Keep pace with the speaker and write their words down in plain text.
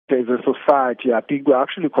As a society, I think we're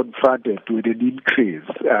actually confronted with an increase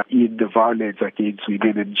in the violence against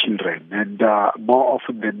women and children. And more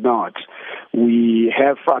often than not, we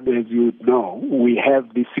have, as you know, we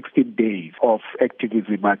have these 16 days of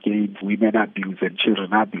activism against women abuse and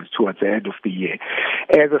children abuse towards the end of the year.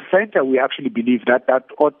 As a center, we actually believe that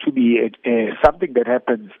ought to be something that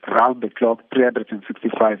happens round the clock,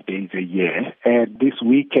 365 days a year. And this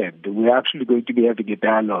weekend, we're actually going to be having a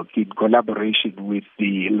dialogue in collaboration with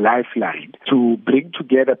the Lifeline to bring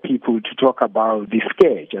together people to talk about the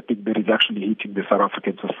scourge, I think, that is actually hitting the South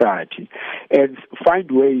African society, and find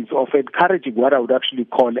ways of encouraging what I would actually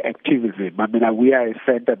call activism. I mean, we are a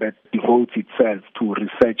center that devotes itself to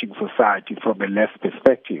researching society from a left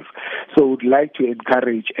perspective. So we'd like to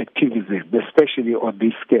encourage activism, especially on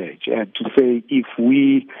this scourge, and to say if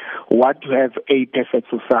we want to have a perfect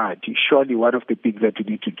society, surely one of the things that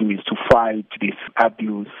we need to do is to fight this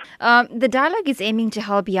abuse. The dialogue is aiming to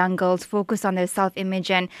help young girls focus on their self-image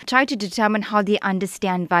and try to determine how they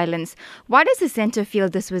understand violence. Why does the center feel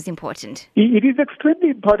this was important? It is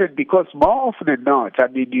extremely important because more often than not, I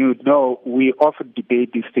mean, you know, we often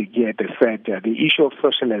debate this thing here at the center, the issue of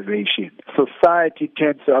socialization. Society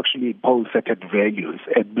tends to actually impose certain values,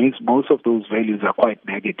 and most of those values are quite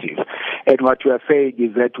negative. And what we are saying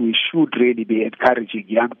is that we should really be encouraging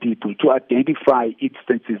young people to identify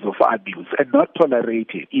instances of abuse and not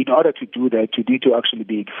tolerate it. In order to do that, you need to actually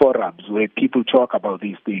be in forums where people talk about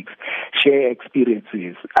these things, share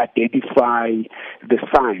experiences, identify the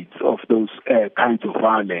signs of those kinds of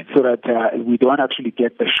violence, so that we don't actually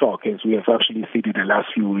get the shock, as we have actually seen in the last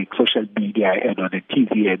few weeks, social media and on the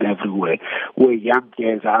TV and everywhere, where young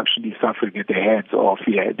girls are actually suffering at the hands of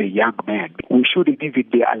the young men. We shouldn't even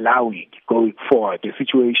be allowing, going forward, a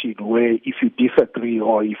situation where if you disagree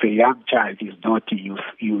or if a young child is naughty,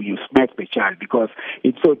 you smack the child, because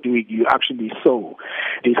in so doing, you actually sow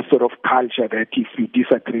this sort of culture that if you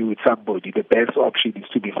disagree with somebody, the best option is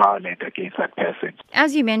to be violent against that person.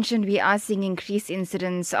 As you mentioned, we are seeing increased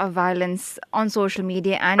incidents of violence on social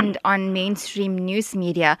media and on mainstream news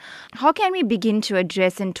media. How can we begin to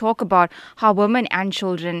address and talk about how women and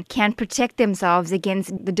children can protect themselves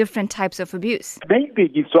against the different types of abuse? The main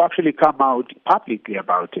thing is to actually come out publicly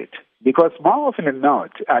about it. Because more often than not,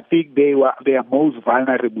 I think they are most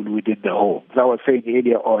vulnerable within the home. As I was saying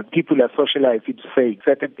earlier on, people are socialized into saying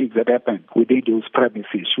certain things that happen within those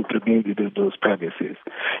premises should remain within those premises.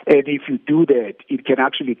 And if you do that, it can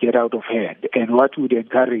actually get out of hand. And what we would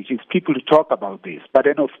encourage is people to talk about this. But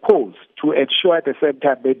then, of course, to ensure at the same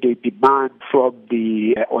time that they demand from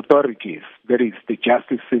the authorities, that is the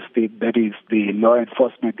justice system, that is the law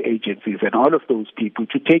enforcement agencies, and all of those people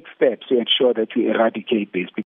to take steps to ensure that we eradicate this.